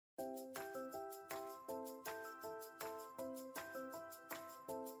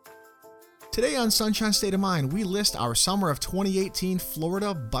Today on Sunshine State of Mind, we list our summer of 2018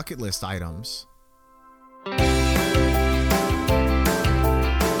 Florida bucket list items.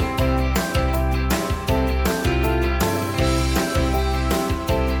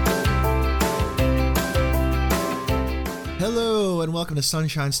 Hello, and welcome to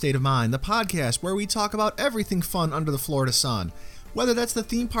Sunshine State of Mind, the podcast where we talk about everything fun under the Florida sun. Whether that's the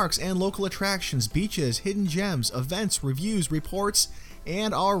theme parks and local attractions, beaches, hidden gems, events, reviews, reports,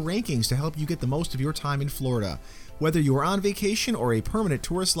 and our rankings to help you get the most of your time in Florida. Whether you are on vacation or a permanent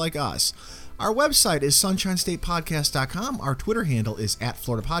tourist like us. Our website is sunshinestatepodcast.com. Our Twitter handle is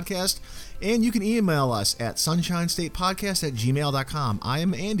 @FloridaPodcast. And you can email us at sunshinestatepodcast@gmail.com. I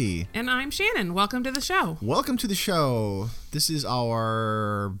am Andy. And I'm Shannon. Welcome to the show. Welcome to the show. This is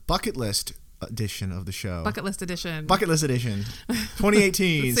our bucket list edition of the show. Bucket list edition.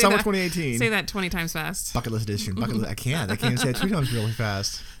 2018. Summer 2018. Say that 20 times fast. Bucket list edition. I can't say it 3 times really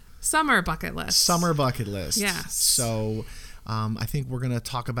fast. Summer bucket list. Summer bucket list. Yes. So I think we're going to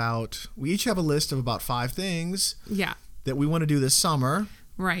talk about, we each have a list of about 5 things that we want to do this summer.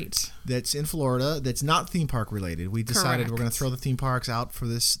 Right. That's in Florida, that's not theme park related. We decided we're going to throw the theme parks out for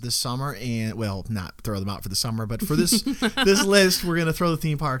this summer, and well, not throw them out for the summer, but for this this list, we're going to throw the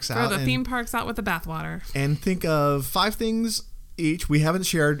theme parks out. Throw the theme parks out with the bathwater. And think of 5 things each. We haven't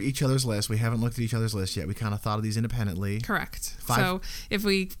shared each other's list. We haven't looked at each other's list yet. We kind of thought of these independently. Correct. So if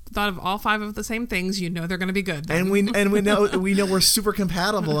we thought of all 5 of the same things, you know they're going to be good. Then. And we know we're super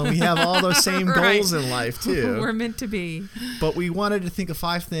compatible, and we have all those same goals in life too. We're meant to be. But we wanted to think of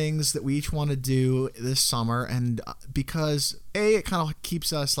 5 things that we each want to do this summer, and because it kind of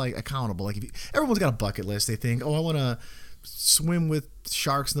keeps us like accountable. Like everyone's got a bucket list. They think, I want to swim with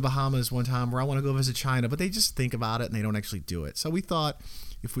sharks in the Bahamas one time, or I want to go visit China, but they just think about it and they don't actually do it. So we thought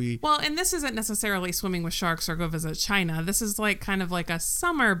and this isn't necessarily swimming with sharks or go visit China. This is like kind of like a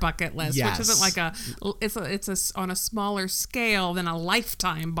summer bucket list, which isn't like it's on a smaller scale than a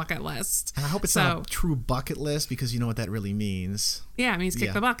lifetime bucket list. And I hope it's not a true bucket list, because you know what that really means. Yeah, it means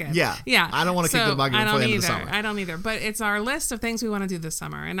kick the bucket. Yeah. I don't want to kick the bucket before the end of the summer. I don't either. But it's our list of things we want to do this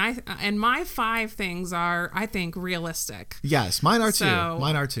summer, and my 5 things are, I think, realistic. Yes, mine are too.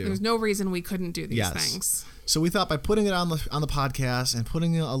 There's no reason we couldn't do these things. So we thought by putting it on the podcast and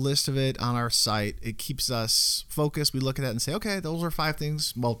putting a list of it on our site, it keeps us focused. We look at it and say, okay, those are 5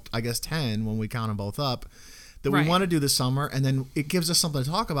 things. Well, I guess 10 when we count them both up that we want to do this summer, and then it gives us something to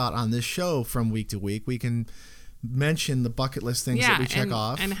talk about on this show from week to week. We can mention the bucket list things that we check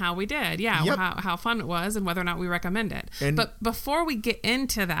off and how we did, how fun it was, and whether or not we recommend it. But before we get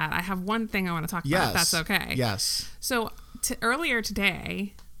into that, I have one thing I want to talk about. If that's okay. Yes. So earlier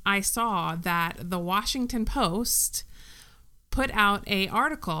today, I saw that the Washington Post put out an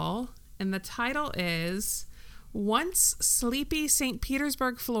article, and the title is "Once Sleepy St.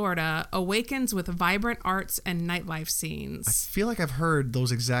 Petersburg, Florida Awakens with Vibrant Arts and Nightlife Scenes." I feel like I've heard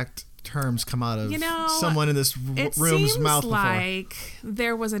those exact terms come out of someone in this room's mouth before. It seems like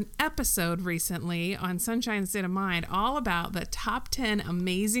there was an episode recently on Sunshine State of Mind all about the top 10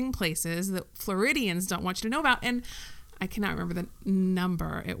 amazing places that Floridians don't want you to know about, and I cannot remember the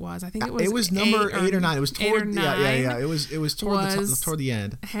number it was. I think it was number 8 or 9. It was toward It was toward the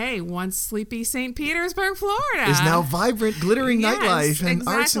end. Hey, once sleepy St. Petersburg, Florida is now vibrant, glittering nightlife and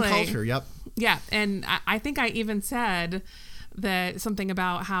arts and culture. Yep. Yeah, and I think I even said that something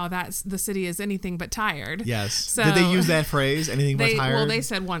about how the city is anything but tired. Yes. So, did they use that phrase? Anything but tired? Well, they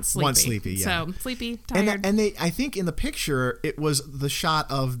said once sleepy. Once sleepy. Yeah. So sleepy, tired. And they, I think in the picture, it was the shot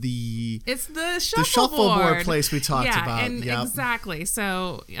of the. It's the shuffleboard place we talked about. And exactly.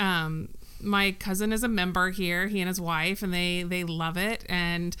 So, my cousin is a member here. He and his wife, and they love it.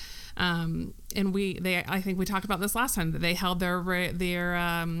 And I think we talked about this last time, that they held their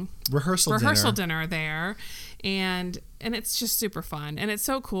rehearsal dinner there, and it's just super fun, and it's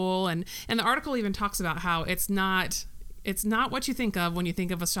so cool, and the article even talks about how it's not what you think of when you think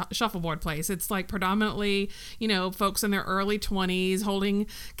of a shuffleboard place. It's like predominantly, folks in their early 20s holding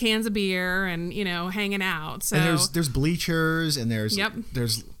cans of beer and, hanging out. So and there's bleachers, and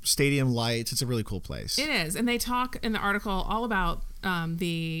there's stadium lights. It's a really cool place. It is. And they talk in the article all about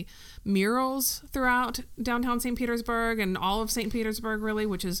the murals throughout downtown St. Petersburg and all of St. Petersburg, really,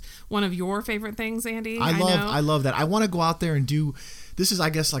 which is one of your favorite things, Andy. I love that. I want to go out there and do. This is, I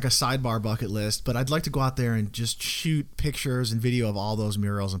guess, like a sidebar bucket list, but I'd like to go out there and just shoot pictures and video of all those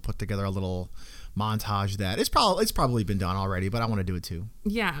murals and put together a little montage that it's probably been done already, but I want to do it too.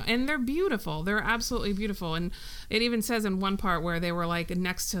 Yeah, and they're beautiful. They're absolutely beautiful, and it even says in one part where they were like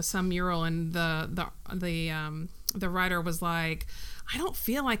next to some mural, and the writer was like, I don't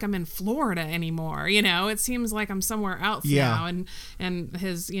feel like I'm in Florida anymore. It seems like I'm somewhere else now. And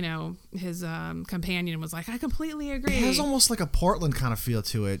his, his companion was like, I completely agree. It has almost like a Portland kind of feel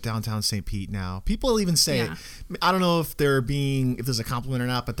to it, downtown St. Pete now. People even say, I don't know if there's a compliment or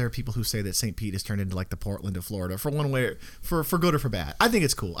not, but there are people who say that St. Pete has turned into like the Portland of Florida for one way, for good or for bad. I think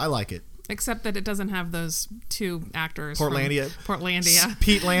it's cool. I like it. Except that it doesn't have those two actors. Portlandia.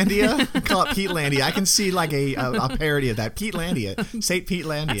 Petelandia. Call it Petelandia. I can see like a parody of that. Petelandia. St.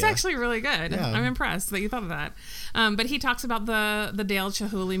 Petelandia. That's actually really good. Yeah. I'm impressed that you thought of that. But he talks about the Dale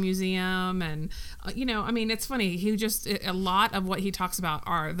Chihuly Museum. And, it's funny. A lot of what he talks about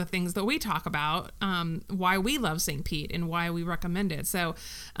are the things that we talk about, why we love St. Pete and why we recommend it. So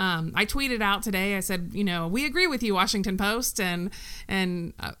I tweeted out today, I said, we agree with you, Washington Post.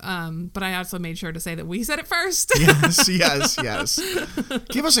 But I also made sure to say that we said it first. Yes.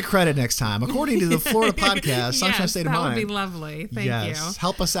 Give us a credit next time. According to the Florida podcast, Sunshine State of Mind. That would be lovely. Thank you.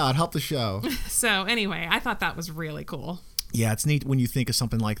 Help us out. Help the show. So anyway, I thought that was really cool. Yeah, it's neat when you think of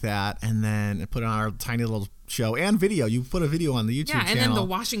something like that and then put it on our tiny little show and video. You put a video on the YouTube channel. Yeah, and then the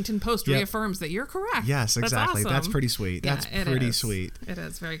Washington Post reaffirms that you're correct. Yes, exactly. That's awesome. That's pretty sweet. Yeah, That's pretty sweet. It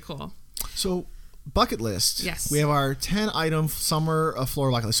is very cool. So, bucket list. Yes. We have our 10-item summer of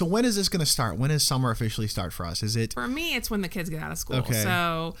Florida bucket list. So when is this going to start? When does summer officially start for us? Is it? For me, it's when the kids get out of school. Okay.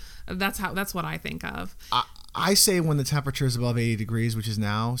 So that's what I think of. I say when the temperature is above 80 degrees, which is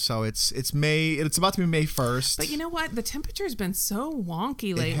now. So it's May. It's about to be May 1st. But you know what? The temperature's been so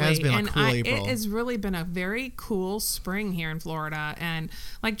wonky lately. It has been a cool April. It has really been a very cool spring here in Florida. And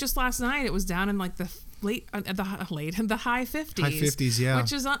like just last night, it was down in like the the high 50s. High 50s, yeah.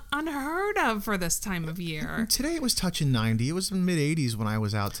 Which is unheard of for this time of year. Today it was touching 90. It was in mid 80s when I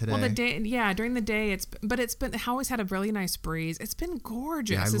was out today. Well, during the day it always had a really nice breeze. It's been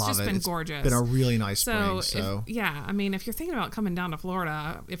gorgeous. Yeah, It's just been gorgeous. It's been a really nice spring. If you're thinking about coming down to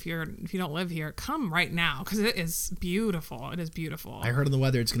Florida, if you don't live here, come right now because it is beautiful. It is beautiful. I heard in the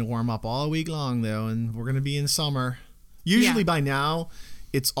weather it's going to warm up all week long though, and we're going to be in summer. Usually by now.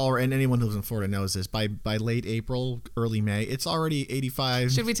 It's already, and anyone who lives in Florida knows this, by late April, early May, it's already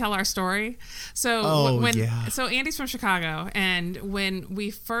 85. Should we tell our story? So So Andy's from Chicago, and when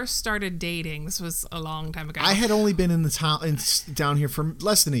we first started dating, this was a long time ago. I had only been in the town down here for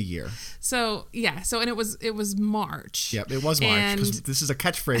less than a year. And it was March. Yep, it was March because this is a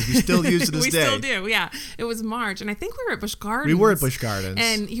catchphrase we still use to this day. We still do, yeah. It was March, and I think we were at Busch Gardens. We were at Busch Gardens,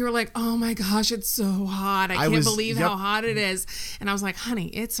 and you were like, "Oh my gosh, it's so hot! I can't believe how hot it is." And I was like, "Honey,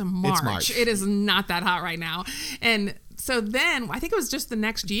 it's March. It is not that hot right now." And so then I think it was just the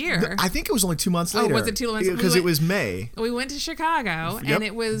next year. I think it was only 2 months later. Oh, was it 2 months? Because it was May. We went to Chicago, and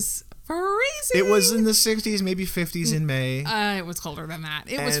it was freezing. It was in the 60s, maybe 50s in May. It was colder than that.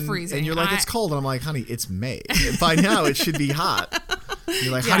 It was freezing. And you're like, it's cold. And I'm like, honey, it's May. By now, it should be hot.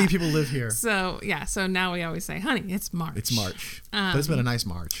 You're like, how do you people live here? So now we always say, honey, it's March. It's March. But it's been a nice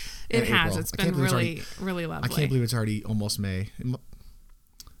March. It has. April. It's been really, really lovely. I can't believe it's already almost May.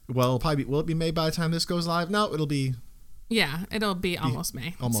 Well, it'll probably will it be May by the time this goes live? No, it'll be. Yeah, it'll be almost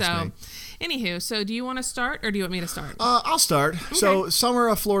May. May. Anywho, so do you want to start or do you want me to start? I'll start. Okay. So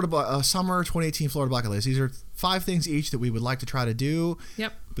summer 2018 Florida bucket list. These are 5 things each that we would like to try to do.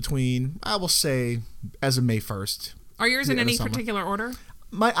 Yep. Between, I will say, as of May 1st. Are yours in any particular order?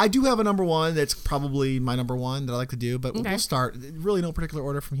 I do have a number one that's probably my number one that I like to do, but we'll start really no particular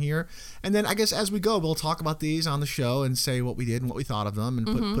order from here. And then I guess as we go, we'll talk about these on the show and say what we did and what we thought of them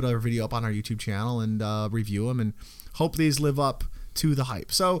and put a video up on our YouTube channel and review them and hope these live up to the hype.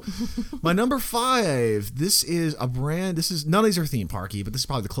 So my number 5, this is none of these are theme parky, but this is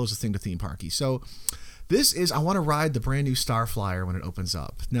probably the closest thing to theme parky. So I want to ride the brand new Star Flyer when it opens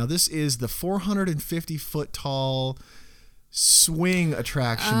up. Now this is the 450-foot tall swing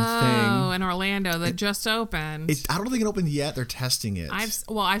attraction thing. Oh, in Orlando that just opened. I don't think it opened yet. They're testing it.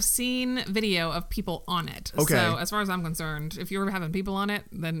 I've seen video of people on it. Okay. So as far as I'm concerned, if you're having people on it,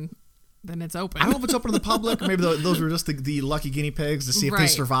 then it's open. I don't know if it's open to the public or maybe those were just the lucky guinea pigs to see if they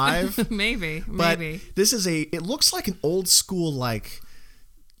survive. maybe. This is it looks like an old school like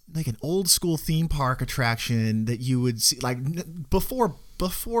an old school theme park attraction that you would see like before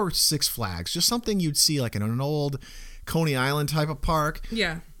Six Flags, just something you'd see like in an old Coney Island type of park.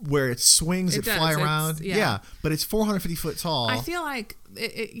 Yeah. Where it swings, it fly around. Yeah. But it's 450 foot tall. I feel like,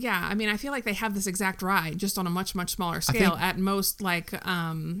 I feel like they have this exact ride just on a much, much smaller scale at most like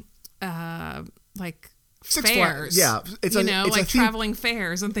Six fairs. Flags. Yeah. It's traveling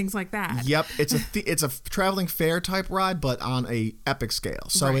fairs and things like that. Yep. It's a traveling fair type ride, but on a epic scale.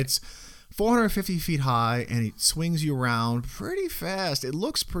 So it's 450 feet high and it swings you around pretty fast. It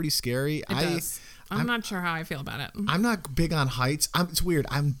looks pretty scary. It does. I'm not sure how I feel about it. I'm not big on heights. It's weird.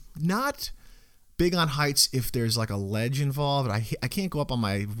 I'm not big on heights if there's like a ledge involved. I can't go up on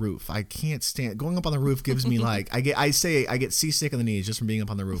my roof. I can't stand going up on the roof. Gives me like I get seasick in the knees just from being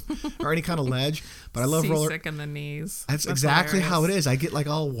up on the roof or any kind of ledge. But I love seasick in the knees. That's exactly hilarious. how it is. I get like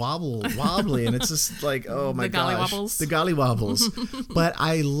all wobbly, and it's just like, oh my gosh, the golly wobbles. But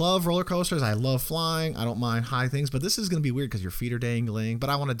I love roller coasters. I love flying. I don't mind high things. But this is gonna be weird because your feet are dangling. But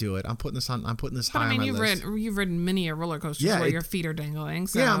I want to do it. I'm putting this high on my list. You've ridden many a roller coasters where your feet are dangling.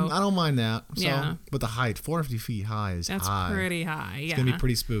 So. Yeah, I don't mind that. So, Yeah. but the height, 450 feet high is That's high. pretty high. Yeah. It's gonna be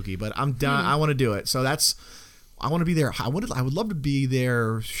pretty spooky, but I'm done. I want to do it. So I want to be there. I would love to be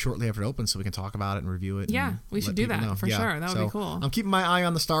there shortly after it opens so we can talk about it and review it. Yeah, we should do that for sure. That would be cool. I'm keeping my eye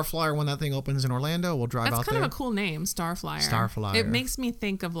on the Starflyer when that thing opens in Orlando. We'll drive out there. That's kind of a cool name, Starflyer. Starflyer. It makes me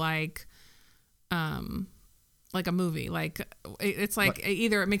think of like a movie. Like it's like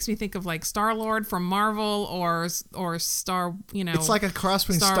either it makes me think of like Star-Lord from Marvel or Star. It's like a cross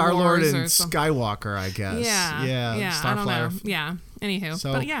between Star Star-Lord Wars and Skywalker, I guess. Yeah. Starflyer. I don't know. Yeah. Anywho,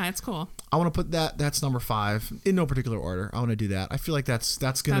 So- but yeah, it's cool. I want to put that's number 5 in no particular order. I want to do that. I feel like that's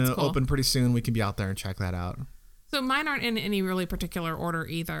going to cool. open pretty soon. We can be out there and check that out. So mine aren't in any really particular order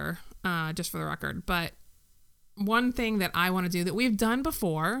either, just for the record. But one thing that I want to do that we've done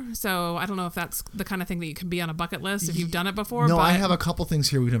before, so I don't know if that's the kind of thing that you can be on a bucket list if you've done it before. No, but I have a couple things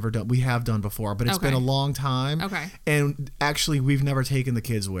here we have done before, but it's been a long time. Okay. And actually, we've never taken the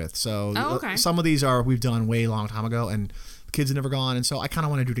kids with. So okay. some of these we've done way long time ago, and the kids have never gone, and so I kind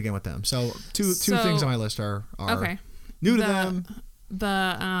of want to do it again with them. So two things on my list are okay. new to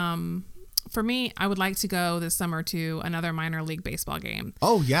them. For me, I would like to go this summer to another minor league baseball game.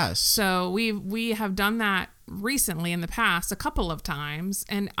 Oh yes. So we have done that recently in the past a couple of times,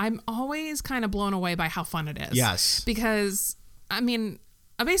 and I'm always kind of blown away by how fun it is. Yes. Because I mean,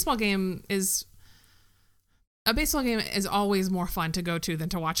 a baseball game is always more fun to go to than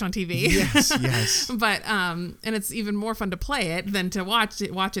to watch on TV. Yes. But and it's even more fun to play it than to watch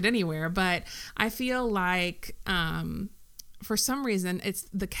it anywhere. But I feel like for some reason it's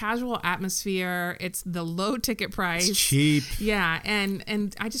the casual atmosphere, it's the low ticket price, It's cheap. yeah,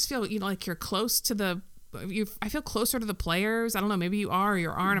 and I just feel like you're close to I feel closer to the players. I don't know, maybe you are or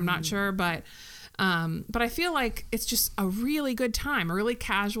you aren't, I'm not sure, but I feel like it's just a really good time, a really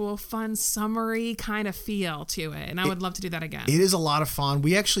casual, fun, summery kind of feel to it, and I would love to do that again. It is a lot of fun.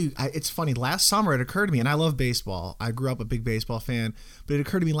 We actually, it's funny, last summer it occurred to me, and I love baseball. I grew up a big baseball fan, but it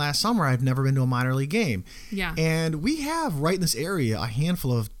occurred to me last summer I've never been to a minor league game. Yeah. And we have right in this area a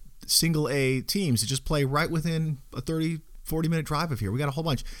handful of single A teams that just play right within a 40-minute drive of here. We got a whole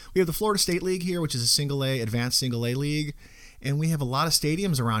bunch. We have the Florida State League here, which is a single A, advanced single A league. And we have a lot of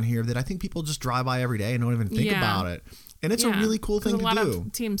stadiums around here that I think people just drive by every day and don't even think about it. And it's a really cool thing to do. A lot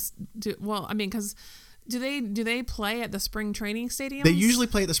of teams do. Well, I mean, because do they play at the spring training stadium? They usually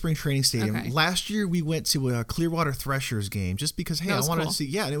play at the spring training stadium. Okay. Last year we went to a Clearwater Threshers game just because, hey, I wanted to see.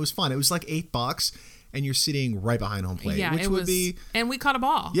 Yeah, and it was fun. It was like $8, and you're sitting right behind home plate, Yeah, which would be. And we caught a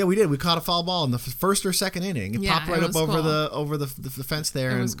ball. Yeah, we did. We caught a foul ball in the first or second inning. It popped right up over the fence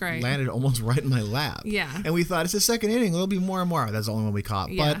there was and great. landed almost right in my lap. Yeah. And we thought it's the second inning. There'll be more and more. That's the only one we caught.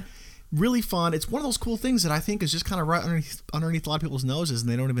 Yeah. But really fun. It's one of those cool things that I think is just kind of right underneath a lot of people's noses, and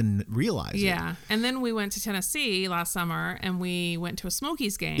they don't even realize it. Yeah. And then we went to Tennessee last summer, and we went to a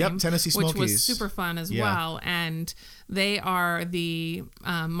Smokies game. Yep, Tennessee Smokies. Which was super fun as well. And they are the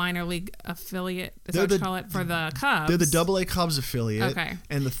minor league affiliate, is that what you call it, for the Cubs. They're the AA Cubs affiliate. Okay.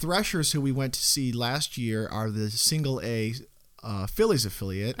 And the Threshers, who we went to see last year, are the single A Phillies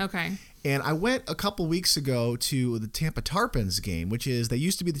affiliate. Okay. And I went a couple weeks ago to the Tampa Tarpons game, which is, they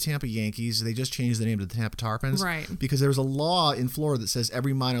used to be the Tampa Yankees. They just changed the name to the Tampa Tarpons. Right. Because there's a law in Florida that says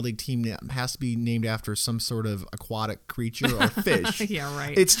every minor league team has to be named after some sort of aquatic creature or fish. Yeah,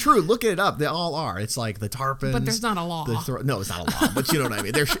 right. It's true. Look it up. They all are. It's like the Tarpons. But there's not a law. No, it's not a law, but you know what I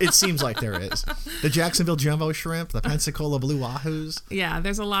mean. It seems like there is. The Jacksonville Jumbo Shrimp, the Pensacola Blue Wahoos. Yeah,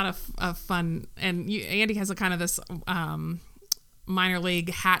 there's a lot of fun. And Andy has a kind of this minor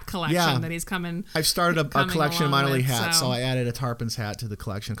league hat collection that he's coming. I've started a collection of minor league hats, so I added a Tarpons hat to the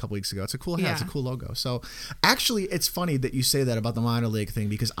collection a couple weeks ago. It's a cool hat. Yeah. It's a cool logo. So actually, it's funny that you say that about the minor league thing,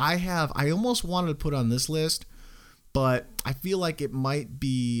 because I almost wanted to put on this list, but I feel like it might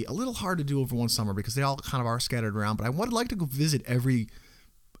be a little hard to do over one summer because they all kind of are scattered around. But I would like to go visit every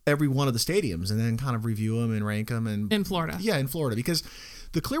one of the stadiums and then kind of review them and rank them. And in Florida. Yeah, in Florida, because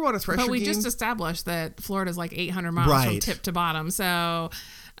the Clearwater Thresher game. But we just established that Florida's like 800 miles from tip to bottom. So,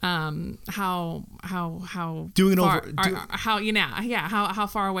 how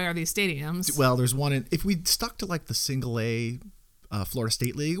far away are these stadiums? Well, there's one if we stuck to like the single A Florida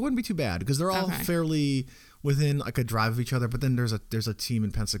State League, it wouldn't be too bad because they're all Okay. fairly within like a drive of each other. But then there's a team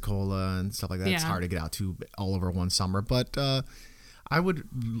in Pensacola and stuff like that. It's Yeah. hard to get out to all over one summer, but I would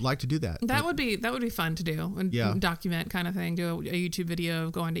like to do that. That would be fun to do. And Yeah. document kind of thing. Do a YouTube video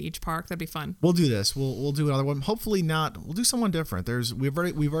of going to each park. That'd be fun. We'll do this. We'll do another one. Hopefully not. We'll do someone different. We've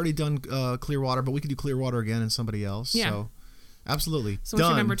already done Clearwater, but we could do Clearwater again and somebody else. Yeah. So absolutely. So what's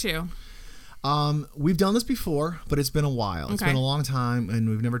done. your number 2? We've done this before, but it's been a while. It's Okay. been a long time, and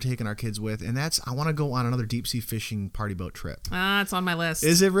we've never taken our kids with. And I want to go on another deep sea fishing party boat trip. It's on my list.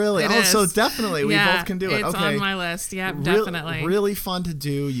 Is it really? It So is. definitely we Yeah, both can do it. It's Okay. on my list. Yeah, Real- definitely. Really fun to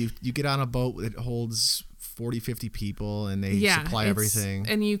do. You get on a boat that holds 40, 50 people, and they supply it's- everything.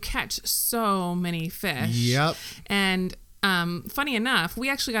 And you catch so many fish. Yep. And funny enough, we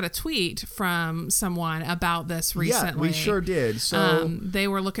actually got a tweet from someone about this recently. Yeah, we sure did. So they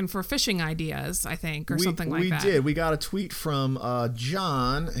were looking for fishing ideas, I think, or something like that. We did. We got a tweet from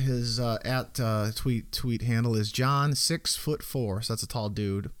John. His tweet handle is John 6'4". So that's a tall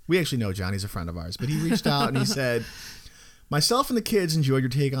dude. We actually know John. He's a friend of ours. But he reached out and he said, myself and the kids enjoyed your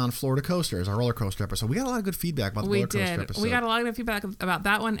take on Florida Coasters, our roller coaster episode. We got a lot of good feedback about the roller coaster episode. We got a lot of good feedback about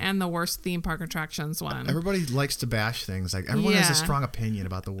that one and the worst theme park attractions one. Everybody likes to bash things. Like everyone has a Yeah. strong opinion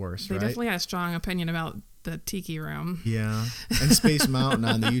about the worst, They right? definitely had a strong opinion about the Tiki Room. Yeah, and Space Mountain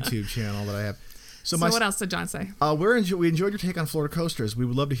on the YouTube channel that I have. So what else did John say? We enjoyed your take on Florida coasters. We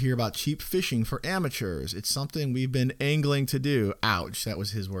would love to hear about cheap fishing for amateurs. It's something we've been angling to do. Ouch, that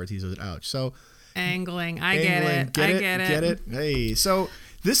was his word. He said ouch. So Angling. I get it. Get it? Hey, so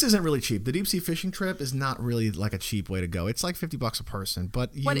this isn't really cheap. The deep sea fishing trip is not really like a cheap way to go. It's like $50 a person.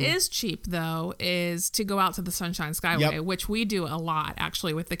 But What is cheap though is to go out to the Sunshine Skyway, Yep. which we do a lot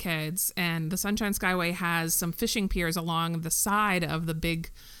actually with the kids. And the Sunshine Skyway has some fishing piers along the side of the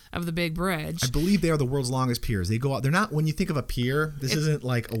big bridge. I believe they are the world's longest piers. They go out. They're not. When you think of a pier, this isn't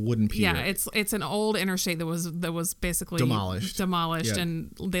like a wooden pier. Yeah, it's an old interstate that was basically Demolished. yeah.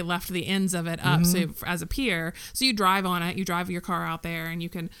 And they left the ends of it up as a pier. So you drive on it, you drive your car out there, and you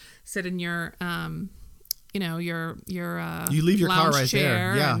can sit in your your You leave your car lounge right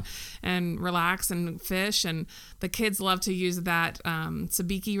there, chair yeah. and relax and fish. And the kids love to use that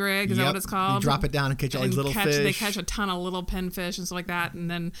sabiki rig. Is that Yep. what it's called? You drop it down and catch all these little fish. They catch a ton of little pinfish and stuff like that. And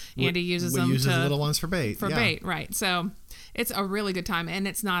then Andy uses them uses to the little ones for bait. for yeah. bait, right? So it's a really good time, and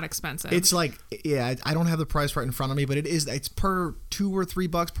it's not expensive. It's like, yeah, I don't have the price right in front of me, but it's per $2 or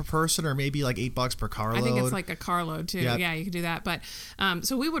 $3 per person, or maybe like $8 per carload. I think it's like a carload too. Yep. Yeah, you could do that. But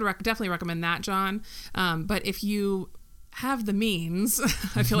so we would definitely recommend that, John. But if you have the means,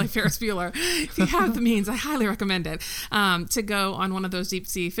 I feel like Ferris Bueller. If you have the means, I highly recommend it to go on one of those deep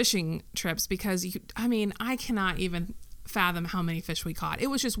sea fishing trips because I cannot even fathom how many fish we caught. It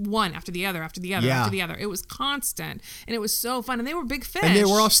was just one after the other after the other Yeah. after the other. It was constant, and it was so fun. And they were big fish. And they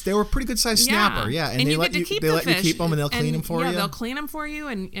were pretty good sized snapper, yeah. And they you let get to keep they the let fish. you keep them, and they'll clean them for you. Yeah, they'll clean them for you,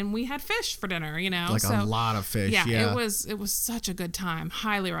 and we had fish for dinner. Like a lot of fish. Yeah, it was such a good time.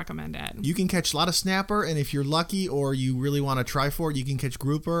 Highly recommend it. You can catch a lot of snapper, and if you're lucky or you really want to try for it, you can catch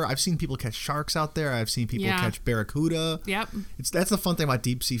grouper. I've seen people catch sharks out there. I've seen people catch barracuda. Yep. That's the fun thing about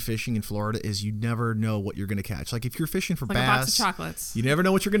deep sea fishing in Florida is you never know what you're going to catch. Like if you're fishing for Like a bass, box of chocolates. you never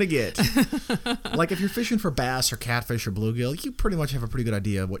know what you're going to get. Like if you're fishing for bass or catfish or bluegill, you pretty much have a pretty good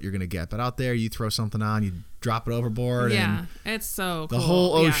idea of what you're going to get. But out there, you throw something on, you drop it overboard, Yeah, and it's so the cool.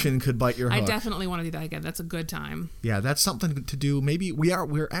 whole Yeah. ocean could bite your hook. I definitely want to do that again. That's a good time. Yeah, that's something to do. Maybe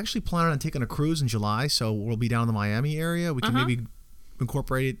we're actually planning on taking a cruise in July, so we'll be down in the Miami area. We can maybe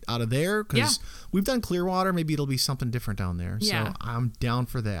incorporate it out of there because we've done Clearwater. Maybe it'll be something different down there. Yeah. So I'm down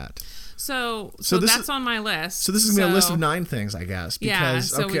for that. So this that's on my list. So this is gonna be a list of 9 things, I guess.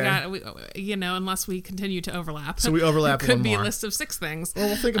 Because, we got unless we continue to overlap. So we overlap it could one be more. a list of 6 things. Well,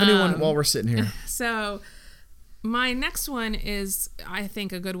 we'll think of a new one while we're sitting here. So my next one is, I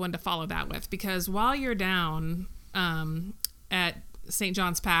think, a good one to follow that with, because while you're down at St.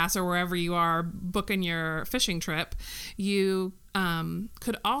 John's Pass or wherever you are booking your fishing trip, you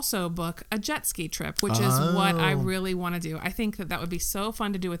could also book a jet ski trip, which is what I really want to do. I think that would be so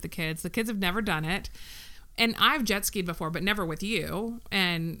fun to do with the kids. The kids have never done it. And I've jet skied before, but never with you.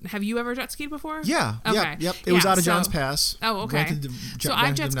 And have you ever jet skied before? Yeah. Okay. Yep. It was out of John's Pass. Oh, okay. So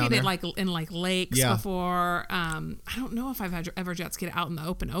I've jet skied it in lakes before. I don't know if I've ever jet skied out in the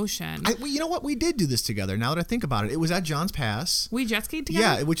open ocean. Well, you know what? We did do this together. Now that I think about it, it was at John's Pass. We jet skied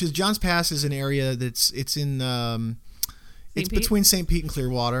together. Yeah, which is John's Pass is an area it's in. It's Pete? between St. Pete and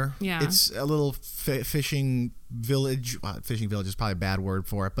Clearwater. Yeah. It's a little fishing village. Fishing village is probably a bad word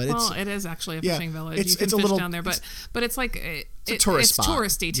for it, but it is actually a fishing village. It's You can a fish little down there, but it's like It's a tourist spot.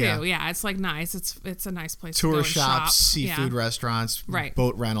 touristy too. Yeah, it's like nice. It's a nice place to go and Tourist shops, shop. seafood Yeah. restaurants, Right.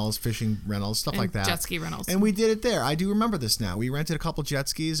 boat rentals, fishing rentals, stuff like that. Jet ski rentals. And we did it there. I do remember this now. We rented a couple jet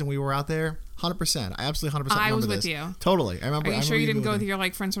skis and we were out there. 100%. I absolutely 100% remember I was with this. you. Totally. I remember. Are you I sure remember you didn't go with with me. your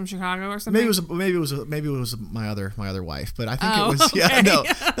like friends from Chicago or something? Maybe it was my other wife, but I think Oh, it was yeah okay. no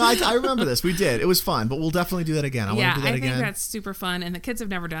I remember this. We did. It was fun, but we'll definitely do that again. I want Yeah, to do that I again. think that's super fun, and the kids have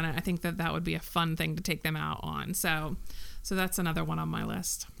never done it. I think that would be a fun thing to take them out on. So that's another one on my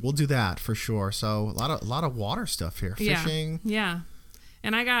list. We'll do that for sure. So a lot of water stuff here. Fishing. Yeah.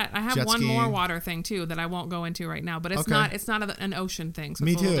 And I have Jet one more skiing. water thing too that I won't go into right now, but it's not an ocean thing, so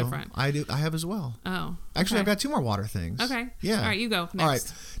Me it's a little too. different. I have as well. Oh. Actually, okay. I've got 2 more water things. Okay. Yeah. All right, you go next. All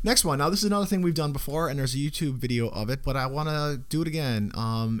right. Next one. Now, this is another thing we've done before, and there's a YouTube video of it, but I want to do it again.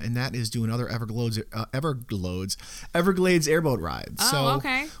 And that is do another Everglades airboat ride. Oh, so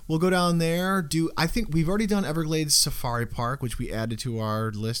okay. we'll go down there. I think we've already done Everglades Safari Park, which we added to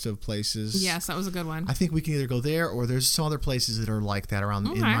our list of places. Yes, that was a good one. I think we can either go there or there's some other places that are like that around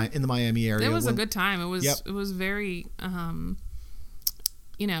Okay. in the Miami area. It was a good time. It was Yep. it was very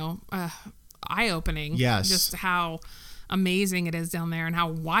eye-opening. Yes. Just how amazing it is down there and how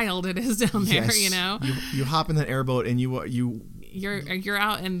wild it is down there, Yes. you know. You hop in that airboat and you You're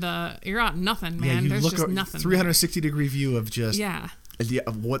out in nothing, yeah, man. you There's look just a nothing. 360-degree view of just Yeah.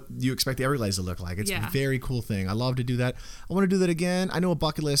 of what you expect the Everglades to look like. It's Yeah. a very cool thing. I love to do that. I want to do that again. I know a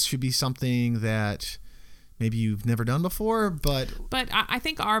bucket list should be something that maybe you've never done before, but I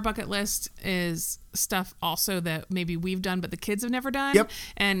think our bucket list is stuff also that maybe we've done, but the kids have never done. Yep.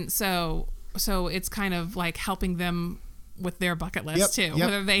 And so it's kind of like helping them with their bucket list Yep, too, yep.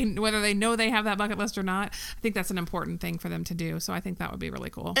 whether they know they have that bucket list or not. I think that's an important thing for them to do. So I think that would be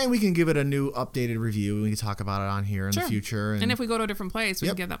really cool. and we can give it a new updated review and we can talk about it on here in Sure. the future. And if we go to a different place, we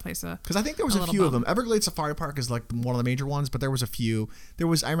Yep. can give that place a. Because I think there was a little few of bump. them. Everglades Safari Park is like one of the major ones, but there was a few. I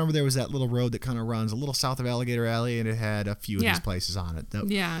remember there was that little road that kind of runs a little south of Alligator Alley, and it had a few of Yeah. these places on it.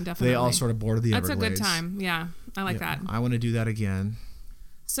 Yeah, definitely. They all sort of bordered the That's Everglades. a good time. Yeah, I like that. I want to do that again.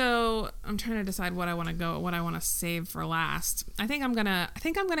 So I'm trying to decide what I want to save for last. I think I'm gonna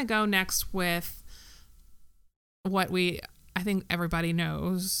go next with what I think everybody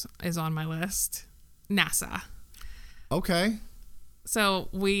knows is on my list, NASA. Okay. So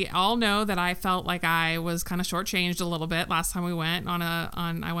we all know that I felt like I was kind of shortchanged a little bit last time we went on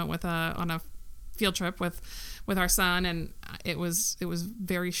a field trip with our son, and it was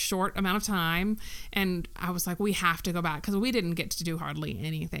very short amount of time, and I was like, we have to go back because we didn't get to do hardly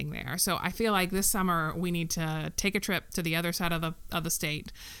anything there. So I feel like this summer we need to take a trip to the other side of the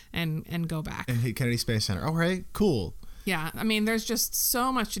state and go back. And Kennedy Space Center. All right, cool. Yeah, I mean, there's just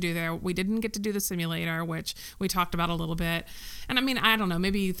so much to do there. We didn't get to do the simulator, which we talked about a little bit. And I mean, I don't know.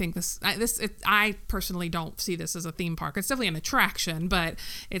 Maybe you think I personally don't see this as a theme park. It's definitely an attraction, but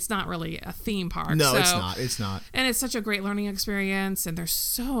it's not really a theme park. No, it's not. It's not. And it's such a great learning experience, and there's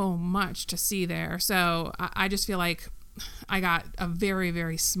so much to see there. So I just feel like I got a very,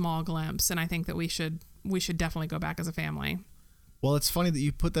 very small glimpse, and I think that we should definitely go back as a family. Well, it's funny that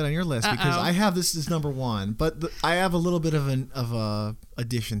you put that on your list because I have this as number one, but I have a little bit of a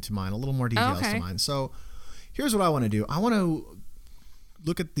addition to mine, a little more details to mine. So here's what I want to do. I want to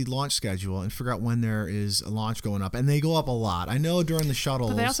look at the launch schedule and figure out when there is a launch going up, and they go up a lot. I know during the shuttles,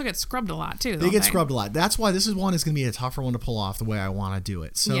 But they also get scrubbed a lot too. they get scrubbed a lot. That's why this is going to be a tougher one to pull off the way I want to do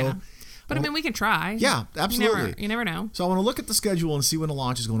it. So. Yeah. But I mean, we can try. Yeah, absolutely. You never know. So I want to look at the schedule and see when the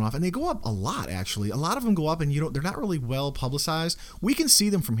launch is going off, and they go up a lot. Actually, a lot of them go up, and they're not really well publicized. We can see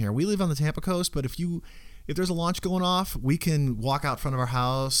them from here. We live on the Tampa coast, but if there's a launch going off, we can walk out front of our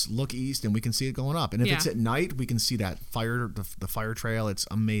house, look east, and we can see it going up. And if it's at night, we can see that the fire trail. It's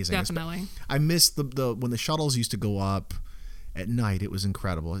amazing. Definitely. I miss the when the shuttles used to go up at night. It was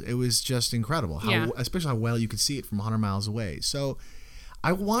incredible. It was just incredible. Especially how well you could see it from 100 miles away. So.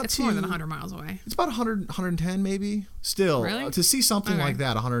 It's more than 100 miles away. It's about 100, 110 maybe. Still, really? To see something like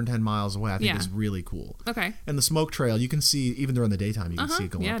that 110 miles away, I think is really cool. Okay. And the smoke trail, you can see, even during the daytime, you can see it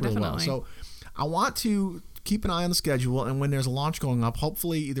going up really well. So I want to keep an eye on the schedule, and when there's a launch going up,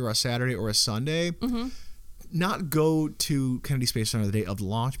 hopefully either a Saturday or a Sunday, not go to Kennedy Space Center the day of the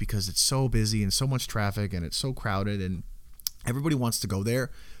launch because it's so busy and so much traffic and it's so crowded and everybody wants to go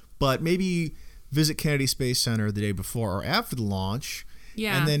there. But maybe visit Kennedy Space Center the day before or after the launch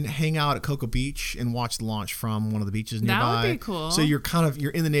Yeah. And then hang out at Cocoa Beach and watch the launch from one of the beaches nearby. That would be cool. So you're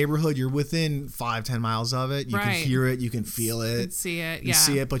in the neighborhood. You're within 5-10 miles of it. You can hear it. You can feel it. You can see it. You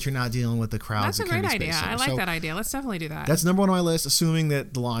see it, but you're not dealing with the crowds. That's a great idea. I like that idea. Let's definitely do that. That's number one on my list. Assuming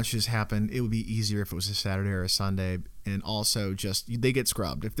that the launches happen, it would be easier if it was a Saturday or a Sunday. And also, they get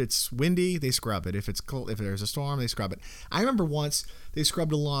scrubbed. If it's windy, they scrub it. If it's cold, if there's a storm, they scrub it. I remember once they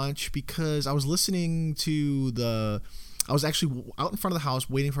scrubbed a launch because I was listening to I was actually out in front of the house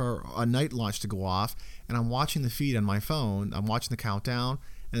waiting for a night launch to go off, and I'm watching the feed on my phone. I'm watching the countdown,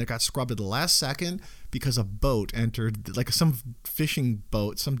 and it got scrubbed at the last second because a boat entered, like some fishing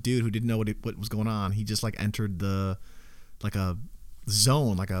boat, some dude who didn't know what was going on. He just like entered a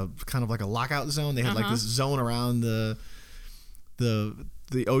zone, like a kind of like a lockout zone. They had like this zone around the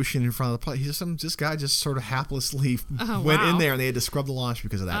ocean in front of the place. This guy just sort of haplessly went in there, and they had to scrub the launch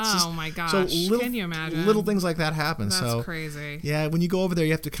because of that. Oh my gosh! So can you imagine? Little things like that happen. That's crazy. Yeah, when you go over there,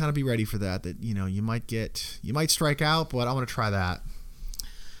 you have to kind of be ready for that. That you might strike out, but I want to try that.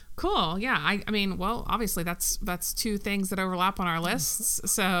 Cool. Yeah. I mean, well, obviously that's two things that overlap on our lists.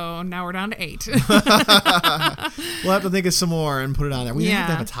 So now we're down to 8. We'll have to think of some more and put it on there. We have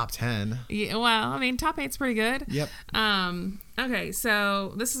to have a top 10. Yeah. Well, I mean, top 8's pretty good. Yep. Okay.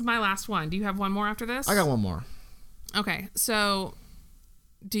 So this is my last one. Do you have one more after this? I got one more. Okay. So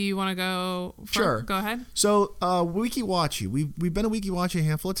do you want to go? Sure. Go ahead. So Weeki Wachee. We've been to Weeki Wachee a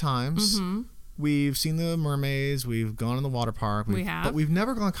handful of times. Mm-hmm. We've seen the mermaids. We've gone in the water park. We have, but we've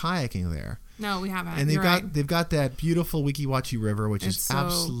never gone kayaking there. No, we haven't. And they've got that beautiful Weeki Wachee River, which is so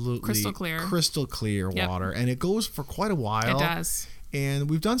absolutely crystal clear water, and it goes for quite a while. It does. And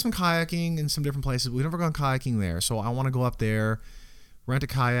we've done some kayaking in some different places. We've never gone kayaking there, so I want to go up there, rent a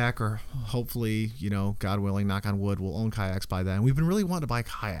kayak, or hopefully, God willing, knock on wood, we'll own kayaks by then. We've been really wanting to buy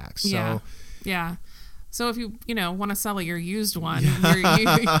kayaks. Yeah. So if you want to sell your used one,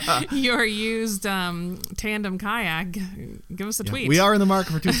 your used tandem kayak, give us a tweet. We are in the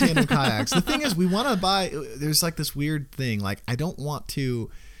market for 2 tandem kayaks. The thing is, we want to buy. There's like this weird thing. Like I don't want to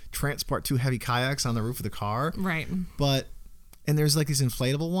transport 2 heavy kayaks on the roof of the car. Right. And there's like these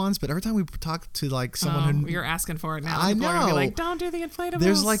inflatable ones, but every time we talk to like someone you're asking for it now. I know. People are gonna be like, don't do the inflatables.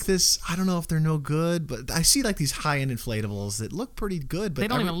 There's like this, I don't know if they're no good, but I see like these high-end inflatables that look pretty good. But they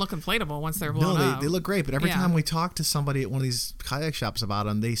don't even look inflatable once they're blown up. They look great, but every time we talk to somebody at one of these kayak shops about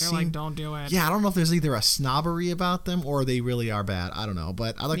them, they're seem like, don't do it. Yeah, I don't know if there's either a snobbery about them or they really are bad. I don't know,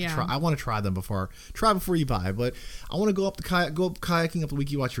 but I like to try. I want to try them before you buy. But I want to go kayaking up the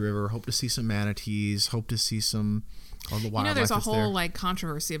Weeki Wachee River. Hope to see some manatees. Hope to see some. There's a whole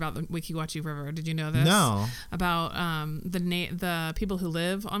controversy about the Weeki Wachee River. Did you know this? No. About the people who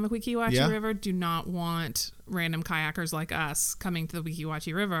live on the Weeki Wachee River do not want random kayakers like us coming to the Weeki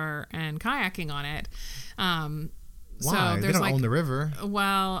Wachee River and kayaking on it. Why? So they don't own the river.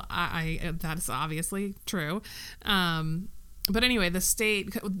 Well, I that's obviously true. But anyway, the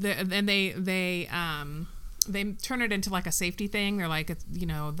state and they turn it into like a safety thing. They're like,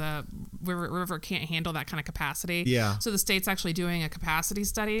 the river can't handle that kind of capacity. Yeah. So the state's actually doing a capacity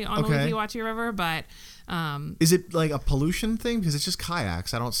study on the Weeki Wachee River, but is it like a pollution thing? Because it's just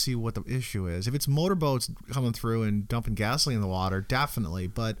kayaks. I don't see what the issue is. If it's motorboats coming through and dumping gasoline in the water, definitely.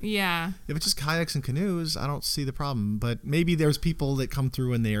 But if it's just kayaks and canoes, I don't see the problem. But maybe there's people that come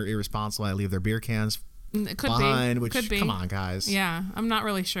through and they are irresponsible. I leave their beer cans behind. Could be. Come on, guys. Yeah, I'm not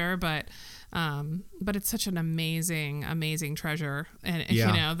really sure, but it's such an amazing treasure, and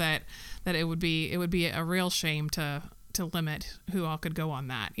that it would be a real shame to limit who all could go on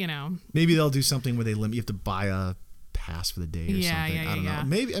that. Maybe they'll do something where you have to buy a pass for the day or something. I don't know.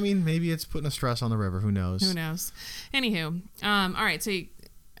 Maybe it's putting a stress on the river. Who knows? Anywho, all right. So,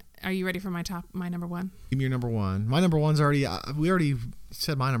 are you ready for my number one? Give me your number one. My number one's already. We already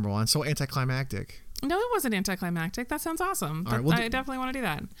said my number one. So anticlimactic. No, it wasn't anticlimactic. That sounds awesome. All right, I definitely want to do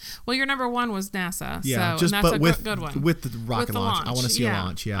that. Well, your number one was NASA. Yeah, so that's a good one. With the rocket launch. I want to see a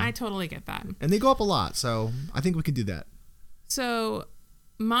launch. Yeah, I totally get that. And they go up a lot, so I think we can do that. So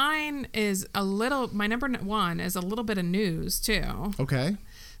mine is my number one is a little bit of news too. Okay.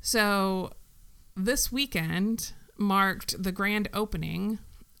 So this weekend marked the grand opening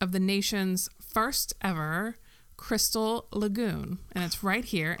of the nation's first ever Crystal Lagoon, and it's right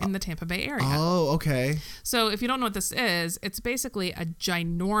here in the Tampa Bay area. Oh, okay. So if you don't know what this is, it's basically a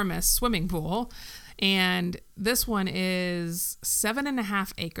ginormous swimming pool, and this one is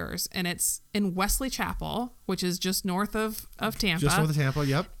 7.5 acres, and it's in Wesley Chapel, which is just north of Tampa. Just north of Tampa,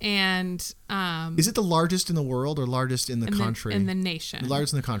 yep. And is it the largest in the world or largest in the country? In the nation.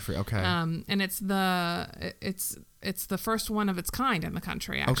 Largest in the country, okay. And it's the first one of its kind in the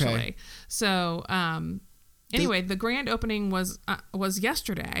country, actually. Okay. So Anyway, the grand opening was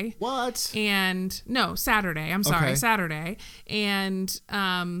yesterday. What? And no, Saturday. I'm sorry, Okay. Saturday. And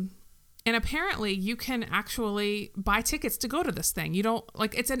apparently you can actually buy tickets to go to this thing. You don't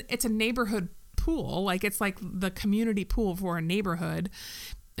like it's a neighborhood pool. Like it's like the community pool for a neighborhood.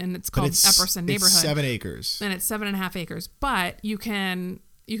 And it's called Epperson Neighborhood. It's 7 acres. And it's 7.5 acres. But you can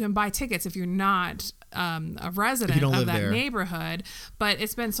buy tickets if you're not a resident of that neighborhood. But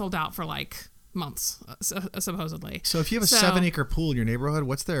it's been sold out for like months, supposedly. So if you have a 7 acre pool in your neighborhood,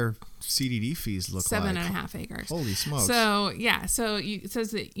 what's their CDD fees look like? 7.5 acres. Holy smokes. So yeah, it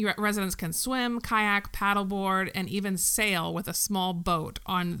says that your residents can swim, kayak, paddleboard, and even sail with a small boat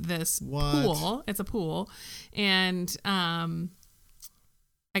on this pool. It's a pool. And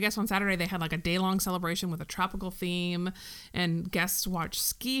I guess on Saturday they had like a day-long celebration with a tropical theme, and guests watched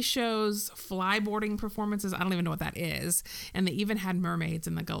ski shows, flyboarding performances. I don't even know what that is, and they even had mermaids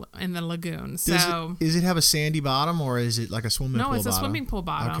in the lagoon. So does it have a sandy bottom, or is it like a swimming pool bottom? No, it's a swimming pool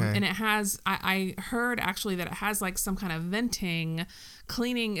bottom, okay. And it has. I heard actually that it has like some kind of venting,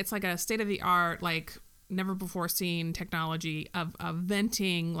 cleaning. It's like a state-of-the-art like never before seen technology of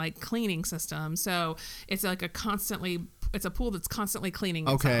venting like cleaning system. So it's like it's a pool that's constantly cleaning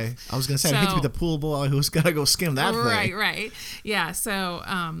itself. Okay. I was going to say, I hate to be the pool boy who's got to go skim that thing. Right. Yeah. So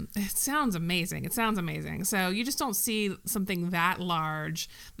it sounds amazing. So you just don't see something that large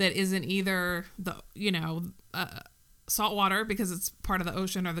that isn't either salt water because it's part of the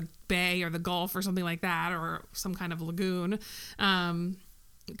ocean or the bay or the Gulf or something like that, or some kind of lagoon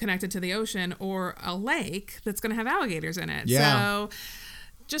connected to the ocean, or a lake that's going to have alligators in it. Yeah. So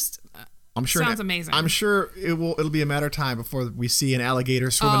just... I'm sure sounds amazing. I'm sure it'll be a matter of time before we see an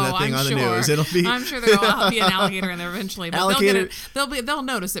alligator swimming that thing on the news. I'm sure there'll be an alligator in there eventually, but they'll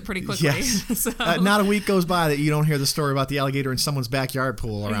notice it pretty quickly. Yes. So. Not a week goes by that you don't hear the story about the alligator in someone's backyard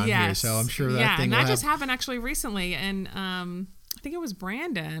pool around here. So I'm sure that thing. Yeah, and that just happened actually recently, and I think it was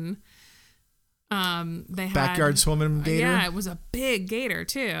Brandon. They had backyard swimming gator. Yeah, it was a big gator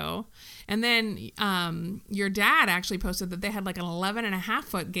too. And then your dad actually posted that they had like an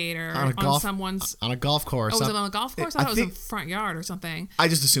 11.5-foot gator on someone's on a golf course. Oh, was it on the golf course? I thought it was in the front yard or something. I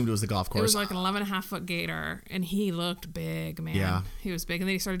just assumed it was the golf course. It was like an 11.5-foot gator, and he looked big, man. Yeah, he was big, and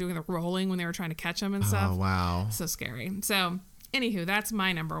then he started doing the rolling when they were trying to catch him and stuff. Oh wow, so scary. So, anywho, that's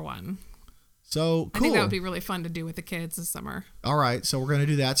my number one. So cool. I think that would be really fun to do with the kids this summer. All right, so we're going to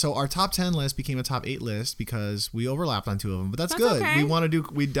do that. So our top 10 list became a top 8 list because we overlapped on 2 of them, but that's good. Okay.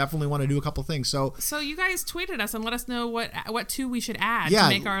 We definitely want to do a couple things. So you guys tweeted us and let us know what 2 we should add to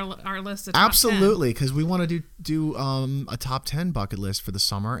make our list a top 10. Absolutely, because we want to do a top 10 bucket list for the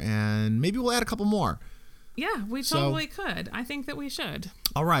summer, and maybe we'll add a couple more. Yeah, we totally could. I think that we should.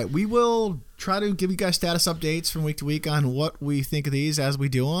 All right. We will try to give you guys status updates from week to week on what we think of these as we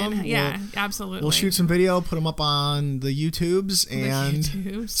do them. Absolutely. We'll shoot some video, put them up on the YouTubes,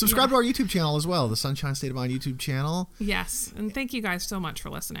 and subscribe to our YouTube channel as well, the Sunshine State of Mind YouTube channel. Yes, and thank you guys so much for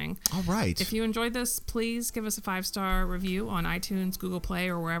listening. All right. If you enjoyed this, please give us a 5-star review on iTunes, Google Play,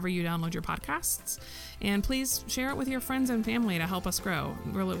 or wherever you download your podcasts. And please share it with your friends and family to help us grow.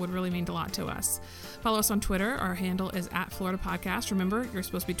 It would really mean a lot to us. Follow us on Twitter. Our handle is @FloridaPodcast. Remember, you're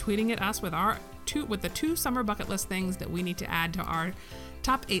supposed to be tweeting at us with the 2 summer bucket list things that we need to add to our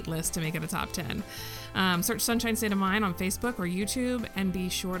top 8 list to make it a top 10. Search Sunshine State of Mind on Facebook or YouTube, and be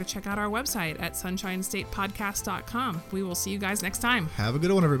sure to check out our website at sunshinestatepodcast.com. We will see you guys next time. Have a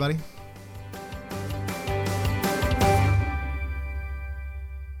good one, everybody.